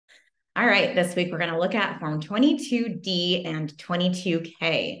All right, this week we're going to look at Form 22D and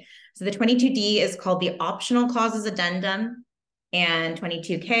 22K. So the 22D is called the Optional Clauses Addendum, and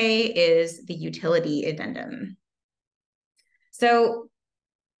 22K is the Utility Addendum. So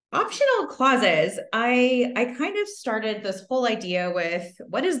optional clauses, I kind of started this whole idea with,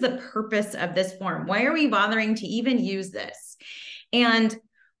 what is the purpose of this form? Why are we bothering to even use this? And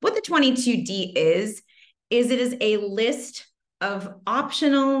what the 22D is it is a list of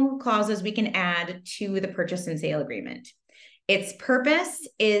optional clauses we can add to the purchase and sale agreement. Its purpose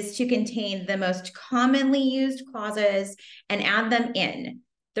is to contain the most commonly used clauses and add them in.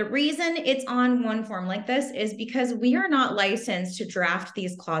 The reason it's on one form like this is because we are not licensed to draft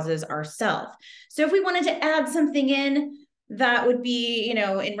these clauses ourselves. So if we wanted to add something in that would be,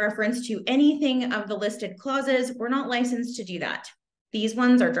 in reference to anything of the listed clauses, we're not licensed to do that. These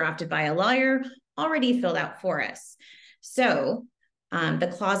ones are drafted by a lawyer, already filled out for us. So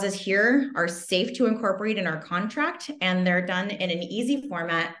the clauses here are safe to incorporate in our contract, and they're done in an easy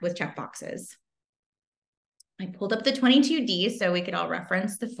format with checkboxes. I pulled up the 22D so we could all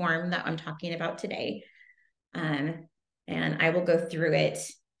reference the form that I'm talking about today. And I will go through it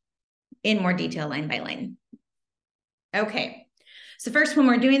in more detail line by line. Okay, so first, when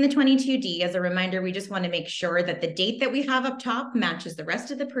we're doing the 22D, as a reminder, we just want to make sure that the date that we have up top matches the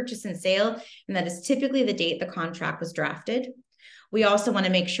rest of the purchase and sale, and that is typically the date the contract was drafted. We also want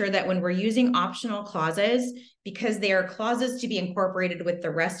to make sure that when we're using optional clauses, because they are clauses to be incorporated with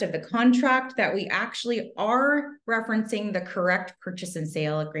the rest of the contract, that we actually are referencing the correct purchase and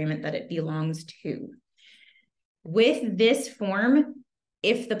sale agreement that it belongs to. With this form,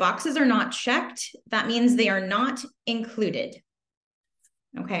 if the boxes are not checked, that means they are not included.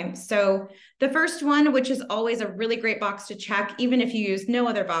 Okay, so the first one, which is always a really great box to check, even if you use no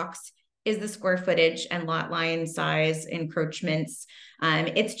other box, is the square footage and lot line size encroachments.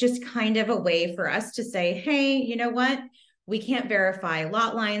 It's just kind of a way for us to say, hey, you know what? We can't verify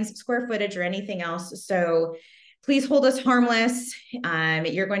lot lines, square footage, or anything else. So please hold us harmless.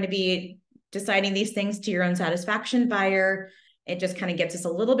 You're going to be deciding these things to your own satisfaction, buyer. It just kind of gets us a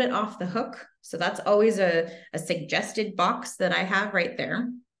little bit off the hook. So that's always a suggested box that I have right there.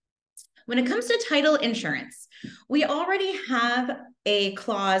 When it comes to title insurance, we already have a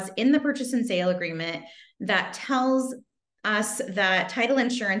clause in the purchase and sale agreement that tells us that title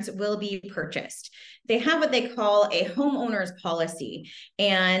insurance will be purchased. They have what they call a homeowner's policy.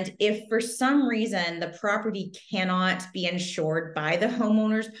 And if for some reason the property cannot be insured by the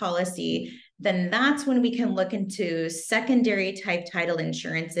homeowner's policy, then that's when we can look into secondary type title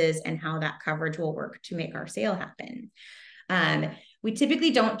insurances and how that coverage will work to make our sale happen. We typically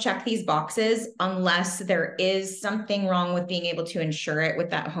don't check these boxes unless there is something wrong with being able to insure it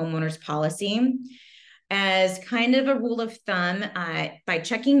with that homeowner's policy. As kind of a rule of thumb, by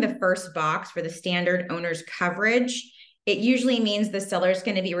checking the first box for the standard owner's coverage, it usually means the seller is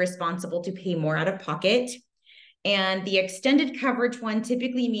going to be responsible to pay more out of pocket. And the extended coverage one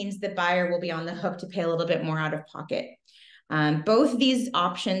typically means the buyer will be on the hook to pay a little bit more out of pocket. Both these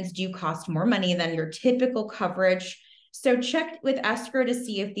options do cost more money than your typical coverage. So check with escrow to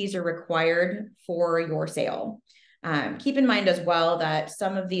see if these are required for your sale. Keep in mind as well that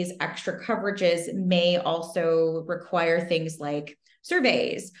some of these extra coverages may also require things like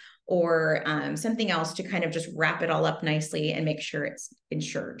surveys or something else to kind of just wrap it all up nicely and make sure it's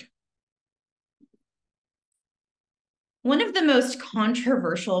insured. One of the most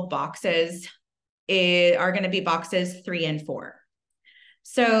controversial boxes are going to be boxes 3 and 4.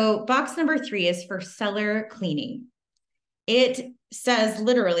 So box number 3 is for seller cleaning. It says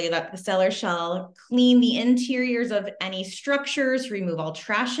literally that the seller shall clean the interiors of any structures, remove all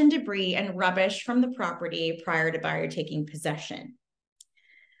trash and debris and rubbish from the property prior to buyer taking possession.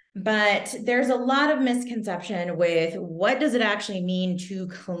 But there's a lot of misconception with what does it actually mean to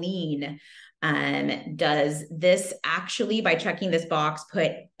clean? Does this actually, by checking this box,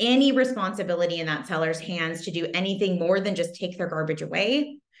 put any responsibility in that seller's hands to do anything more than just take their garbage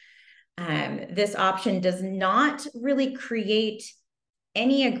away? This option does not really create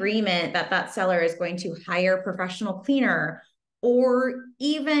any agreement that that seller is going to hire a professional cleaner or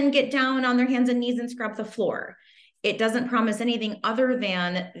even get down on their hands and knees and scrub the floor. It doesn't promise anything other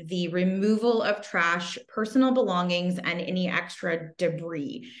than the removal of trash, personal belongings, and any extra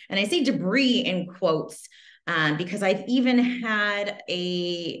debris. And I say debris in quotes because I've even had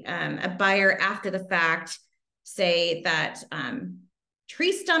a buyer after the fact say that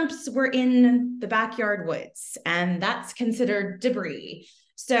tree stumps were in the backyard woods, and that's considered debris.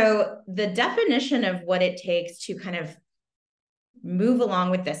 So the definition of what it takes to kind of move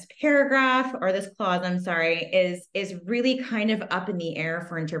along with this paragraph or this clause, I'm sorry, is really kind of up in the air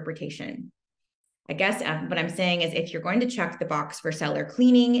for interpretation. I guess what I'm saying is if you're going to check the box for cellar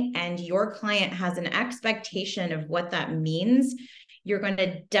cleaning and your client has an expectation of what that means, you're going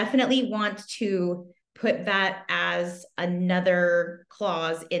to definitely want to put that as another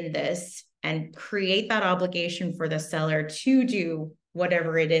clause in this and create that obligation for the seller to do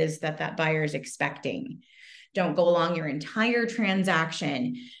whatever it is that that buyer is expecting. Don't go along your entire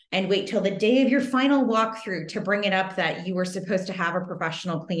transaction and wait till the day of your final walkthrough to bring it up that you were supposed to have a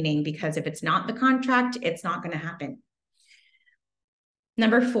professional cleaning, because if it's not the contract, it's not going to happen.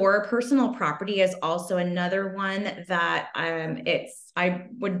 Number 4, personal property is also another one that I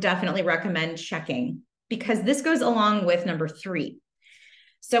would definitely recommend checking, because this goes along with number 3.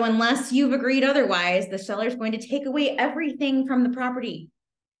 So unless you've agreed otherwise, the seller is going to take away everything from the property.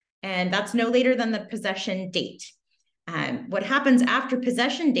 And that's no later than the possession date. What happens after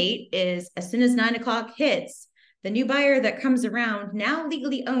possession date is as soon as 9 o'clock hits, the new buyer that comes around now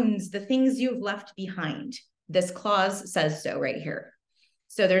legally owns the things you've left behind. This clause says so right here.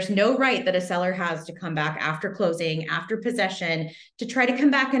 So there's no right that a seller has to come back after closing, after possession, to try to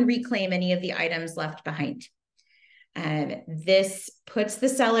come back and reclaim any of the items left behind. This puts the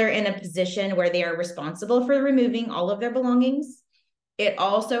seller in a position where they are responsible for removing all of their belongings. It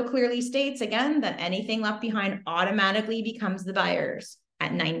also clearly states, again, that anything left behind automatically becomes the buyer's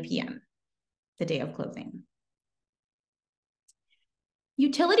at 9 p.m., the day of closing.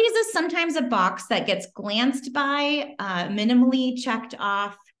 Utilities is sometimes a box that gets glanced by, minimally checked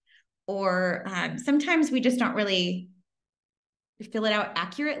off, or sometimes we just don't really fill it out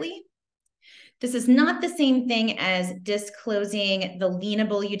accurately. This is not the same thing as disclosing the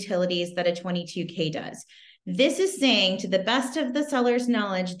lienable utilities that a 22K does. This is saying, to the best of the seller's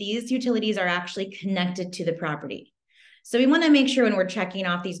knowledge, these utilities are actually connected to the property. So we want to make sure when we're checking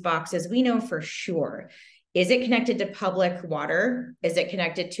off these boxes, we know for sure. Is it connected to public water? Is it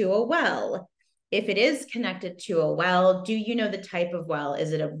connected to a well? If it is connected to a well, do you know the type of well?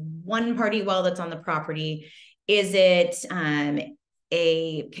 Is it a one-party well that's on the property? Is it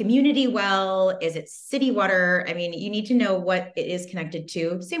a community well? Is it city water? I mean, you need to know what it is connected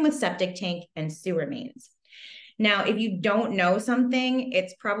to. Same with septic tank and sewer mains. Now, if you don't know something,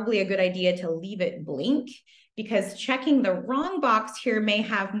 it's probably a good idea to leave it blank, because checking the wrong box here may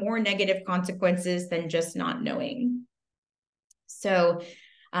have more negative consequences than just not knowing. So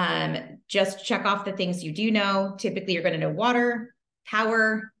just check off the things you do know. Typically, you're going to know water,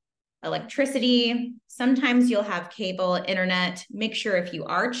 power, electricity. Sometimes you'll have cable, internet. Make sure if you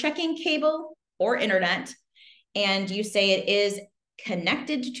are checking cable or internet and you say it is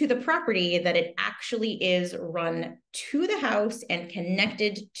connected to the property, that it actually is run to the house and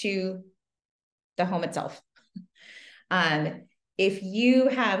connected to the home itself. If you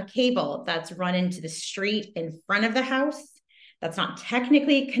have cable that's run into the street in front of the house, that's not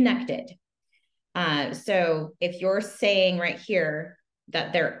technically connected. So if you're saying right here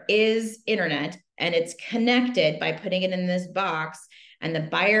that there is internet and it's connected by putting it in this box, and the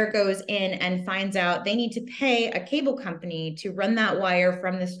buyer goes in and finds out they need to pay a cable company to run that wire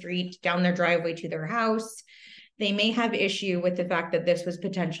from the street down their driveway to their house, they may have issue with the fact that this was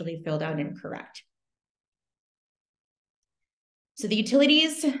potentially filled out incorrect. So the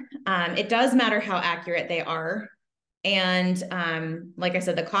utilities, it does matter how accurate they are. And like I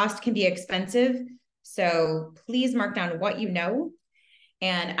said, the cost can be expensive. So please mark down what you know.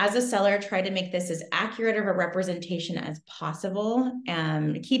 And as a seller, try to make this as accurate of a representation as possible.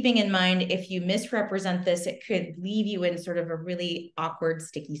 Keeping in mind, if you misrepresent this, it could leave you in sort of a really awkward,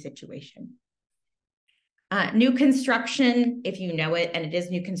 sticky situation. New construction, if you know it and it is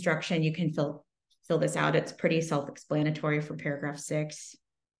new construction, you can fill this out. It's pretty self-explanatory for paragraph 6.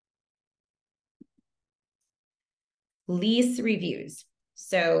 Lease reviews.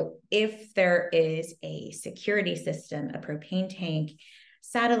 So if there is a security system, a propane tank,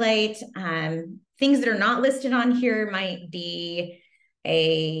 satellite, things that are not listed on here might be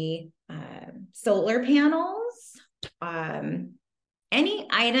a solar panels, any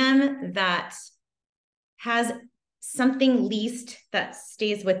item that has something leased that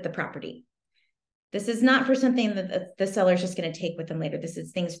stays with the property. This is not for something that the seller is just going to take with them later. This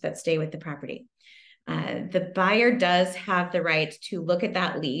is things that stay with the property. The buyer does have the right to look at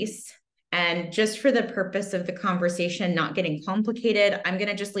that lease. And just for the purpose of the conversation not getting complicated, I'm going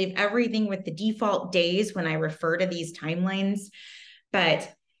to just leave everything with the default days when I refer to these timelines. But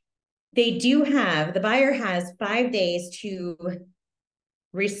they do have, the buyer has 5 days to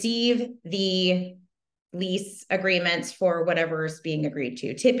receive the lease agreements for whatever is being agreed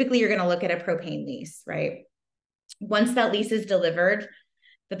to. Typically, you're going to look at a propane lease, right? Once that lease is delivered,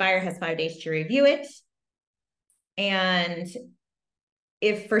 the buyer has 5 days to review it. And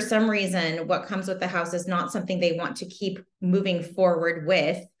if for some reason what comes with the house is not something they want to keep moving forward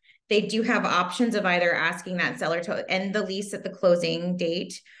with, they do have options of either asking that seller to end the lease at the closing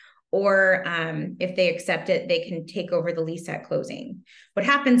date, or if they accept it, they can take over the lease at closing. What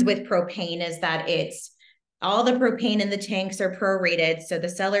happens with propane is that it's all the propane in the tanks are prorated. So the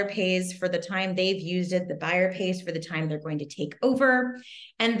seller pays for the time they've used it. The buyer pays for the time they're going to take over.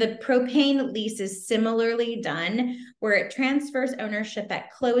 And the propane lease is similarly done, where it transfers ownership at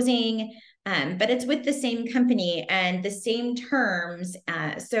closing, but it's with the same company and the same terms.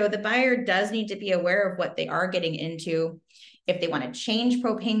 So the buyer does need to be aware of what they are getting into. If they want to change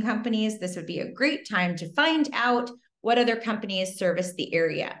propane companies, this would be a great time to find out what other companies service the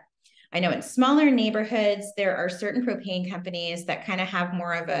area. I know in smaller neighborhoods, there are certain propane companies that kind of have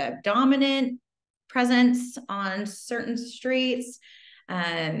more of a dominant presence on certain streets.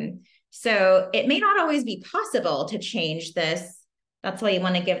 So it may not always be possible to change this. That's why you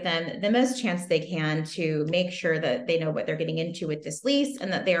want to give them the most chance they can to make sure that they know what they're getting into with this lease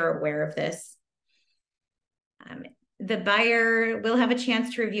and that they are aware of this. The buyer will have a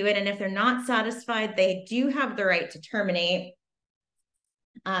chance to review it. And if they're not satisfied, they do have the right to terminate.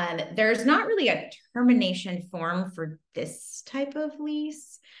 There's not really a termination form for this type of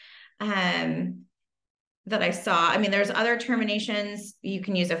lease that I saw. I mean, there's other terminations. You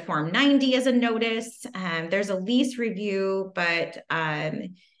can use a Form 90 as a notice. There's a lease review, but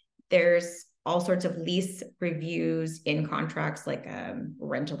there's all sorts of lease reviews in contracts like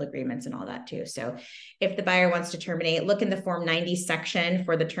rental agreements and all that too. So if the buyer wants to terminate, look in the Form 90 section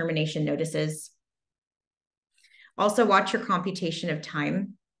for the termination notices. Also watch your computation of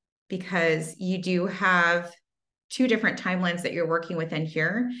time, because you do have 2 different timelines that you're working within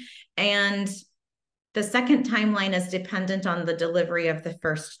here. And the second timeline is dependent on the delivery of the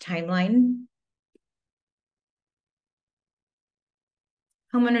first timeline.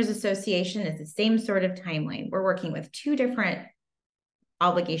 Homeowners Association is the same sort of timeline. We're working with 2 different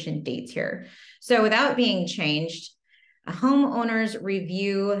obligation dates here. So without being changed, a homeowner's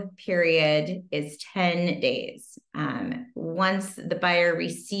review period is 10 days. Once the buyer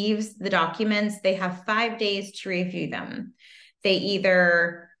receives the documents, they have 5 days to review them. They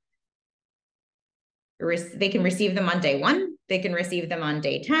either they can receive them on day 1, they can receive them on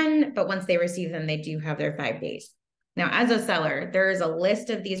day 10, but once they receive them, they do have their 5 days. Now, as a seller, there is a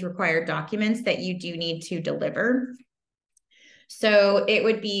list of these required documents that you do need to deliver. So it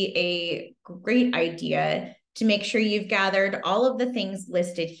would be a great idea to make sure you've gathered all of the things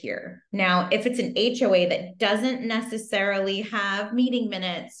listed here. Now, if it's an HOA that doesn't necessarily have meeting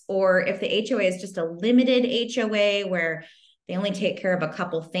minutes, or if the HOA is just a limited HOA where they only take care of a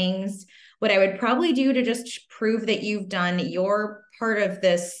couple things, what I would probably do to just prove that you've done your part of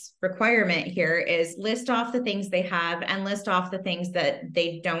this requirement here is list off the things they have and list off the things that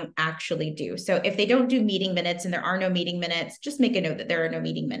they don't actually do. So if they don't do meeting minutes and there are no meeting minutes, just make a note that there are no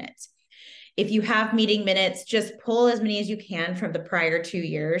meeting minutes. If you have meeting minutes, just pull as many as you can from the prior 2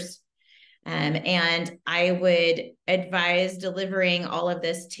 years. And I would advise delivering all of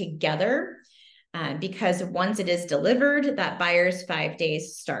this together because once it is delivered, that buyer's 5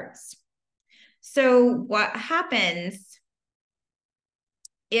 days starts. So what happens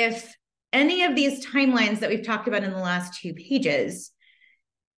if any of these timelines that we've talked about in the last 2 pages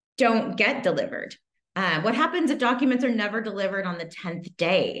don't get delivered? What happens if documents are never delivered on the 10th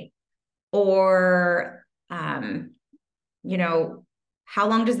day? Or, you know, how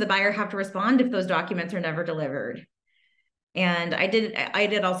long does the buyer have to respond if those documents are never delivered? And I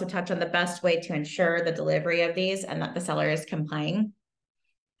did also touch on the best way to ensure the delivery of these and that the seller is complying.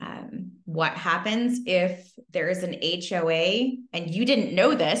 What happens if there is an HOA and you didn't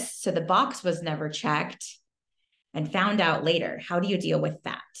know this, so the box was never checked and found out later? How do you deal with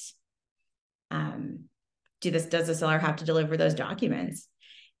that? Does the seller have to deliver those documents?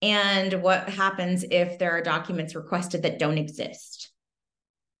 And what happens if there are documents requested that don't exist?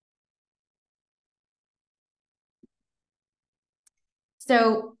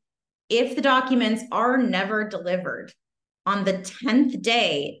 So if the documents are never delivered, on the 10th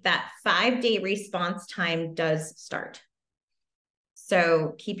day, that 5-day response time does start.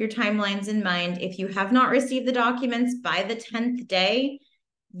 So keep your timelines in mind. If you have not received the documents by the 10th day,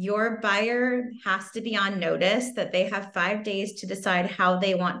 your buyer has to be on notice that they have 5 days to decide how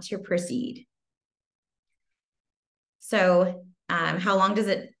they want to proceed. So how long does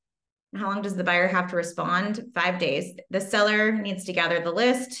the buyer have to respond? 5 days. The seller needs to gather the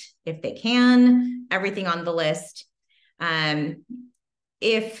list, if they can, everything on the list.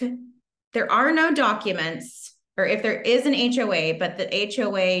 If there are no documents or if there is an HOA, but the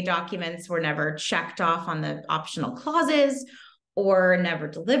HOA documents were never checked off on the optional clauses or never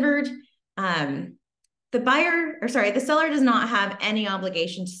delivered, the seller does not have any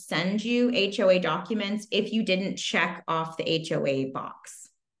obligation to send you HOA documents if you didn't check off the HOA box.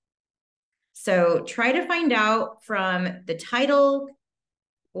 So try to find out from the title,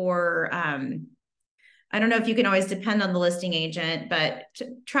 or I don't know if you can always depend on the listing agent, but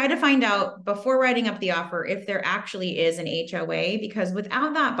try to find out before writing up the offer if there actually is an HOA, because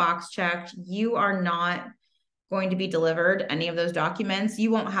without that box checked, you are not going to be delivered any of those documents.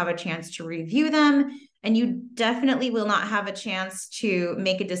 You won't have a chance to review them, and you definitely will not have a chance to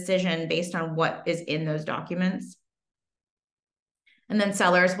make a decision based on what is in those documents. And then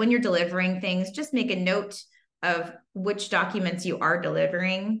sellers, when you're delivering things, just make a note of which documents you are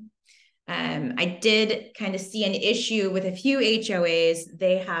delivering. I did kind of see an issue with a few HOAs.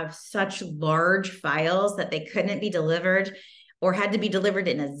 They have such large files that they couldn't be delivered or had to be delivered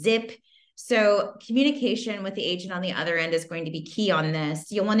in a zip. So communication with the agent on the other end is going to be key on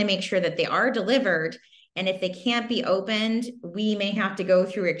this. You'll want to make sure that they are delivered. And if they can't be opened, we may have to go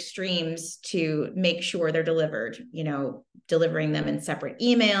through extremes to make sure they're delivered, delivering them in separate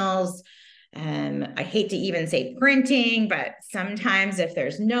emails. I hate to even say printing, but sometimes if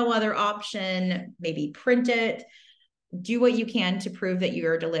there's no other option, maybe print it. Do what you can to prove that you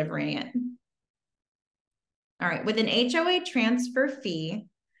are delivering it. All right, with an HOA transfer fee,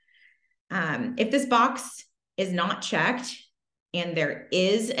 if this box is not checked and there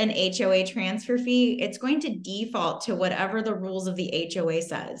is an HOA transfer fee, it's going to default to whatever the rules of the HOA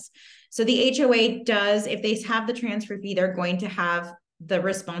says. So the HOA does, if they have the transfer fee, they're going to have the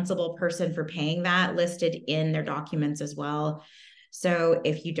responsible person for paying that listed in their documents as well. So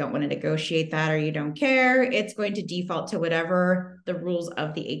if you don't want to negotiate that or you don't care, it's going to default to whatever the rules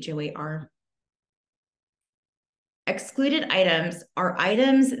of the HOA are. Excluded items are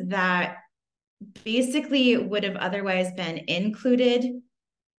items that basically would have otherwise been included.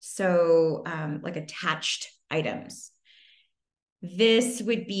 So like attached items. This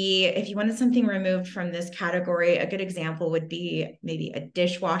would be, if you wanted something removed from this category, a good example would be maybe a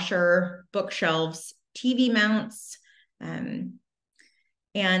dishwasher, bookshelves, TV mounts. And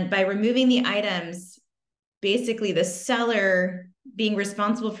by removing the items, basically the seller being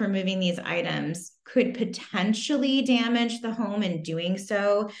responsible for moving these items could potentially damage the home in doing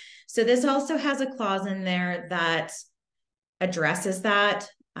so. So this also has a clause in there that addresses that,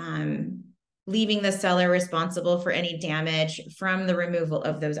 leaving the seller responsible for any damage from the removal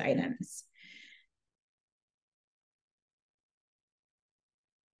of those items.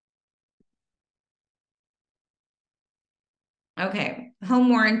 Okay, home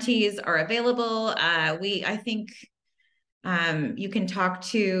warranties are available. I think you can talk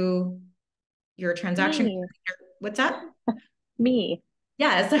to your transaction coordinator. What's that? Me.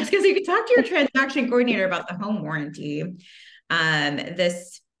 Yes, because you can talk to your transaction coordinator about the home warranty.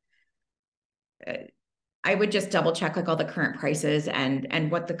 I would just double check like all the current prices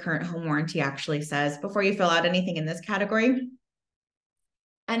and what the current home warranty actually says before you fill out anything in this category.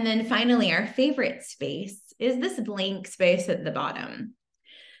 And then finally, our favorite space is this blank space at the bottom.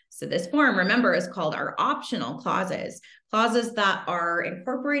 So this form, remember, is called our optional clauses that are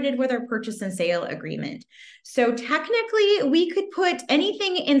incorporated with our purchase and sale agreement. So technically, we could put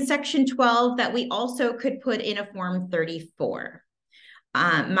anything in section 12 that we also could put in a form 34.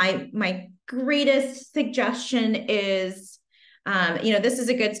 My greatest suggestion is, this is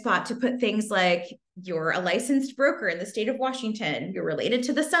a good spot to put things like you're a licensed broker in the state of Washington, you're related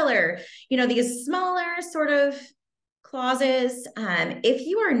to the seller, these smaller sort of clauses. If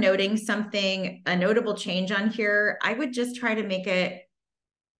you are noting something, a notable change on here, I would just try to make it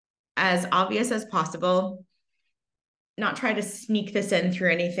as obvious as possible. Not try to sneak this in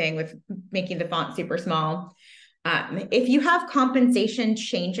through anything with making the font super small. If you have compensation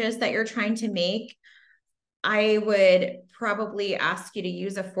changes that you're trying to make, I would probably ask you to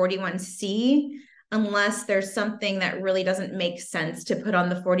use a 41C unless there's something that really doesn't make sense to put on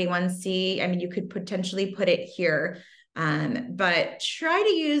the 41C. I mean, you could potentially put it here, but try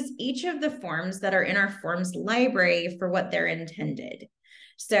to use each of the forms that are in our forms library for what they're intended.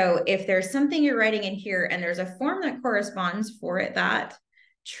 So if there's something you're writing in here and there's a form that corresponds for it,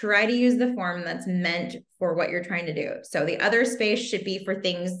 try to use the form that's meant for what you're trying to do. So the other space should be for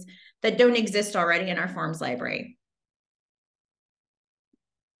things that don't exist already in our forms library.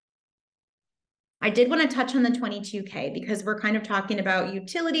 I did want to touch on the 22K because we're kind of talking about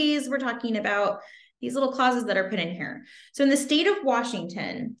utilities. We're talking about these little clauses that are put in here. So in the state of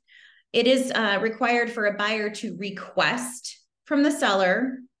Washington, it is required for a buyer to request from the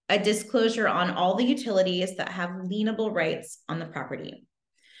seller a disclosure on all the utilities that have lienable rights on the property.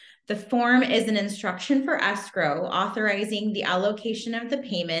 The form is an instruction for escrow authorizing the allocation of the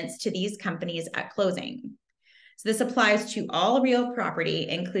payments to these companies at closing. So this applies to all real property,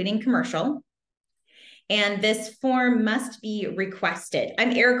 including commercial. And this form must be requested.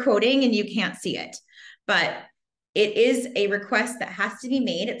 I'm air quoting and you can't see it, but it is a request that has to be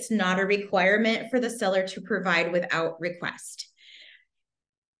made. It's not a requirement for the seller to provide without request.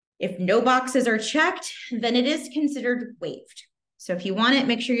 If no boxes are checked, then it is considered waived. So if you want it,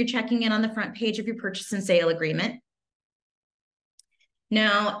 make sure you're checking in on the front page of your purchase and sale agreement.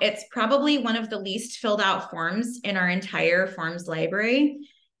 Now, it's probably one of the least filled out forms in our entire forms library.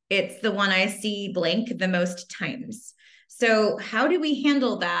 It's the one I see blank the most times. So how do we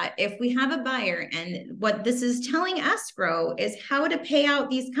handle that if we have a buyer? And what this is telling escrow is how to pay out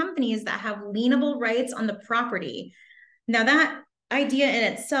these companies that have lienable rights on the property. Now, that idea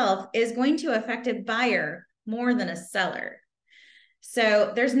in itself is going to affect a buyer more than a seller.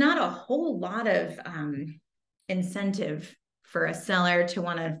 So there's not a whole lot of incentive for a seller to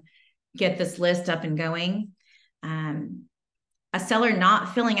want to get this list up and going. A seller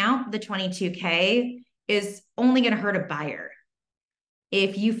not filling out the 22K is only going to hurt a buyer.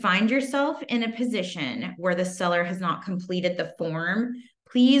 If you find yourself in a position where the seller has not completed the form,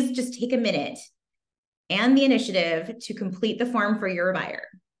 please just take a minute and the initiative to complete the form for your buyer.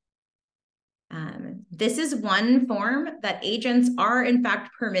 This is one form that agents are in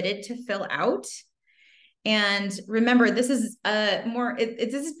fact permitted to fill out. And remember, this is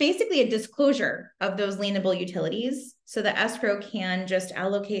this is basically a disclosure of those lienable utilities, so the escrow can just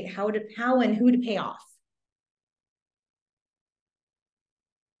allocate how and who to pay off.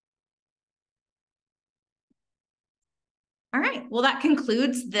 All right, well, that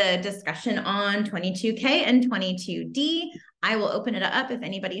concludes the discussion on 22K and 22D. I will open it up if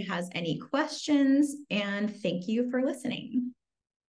anybody has any questions, and thank you for listening.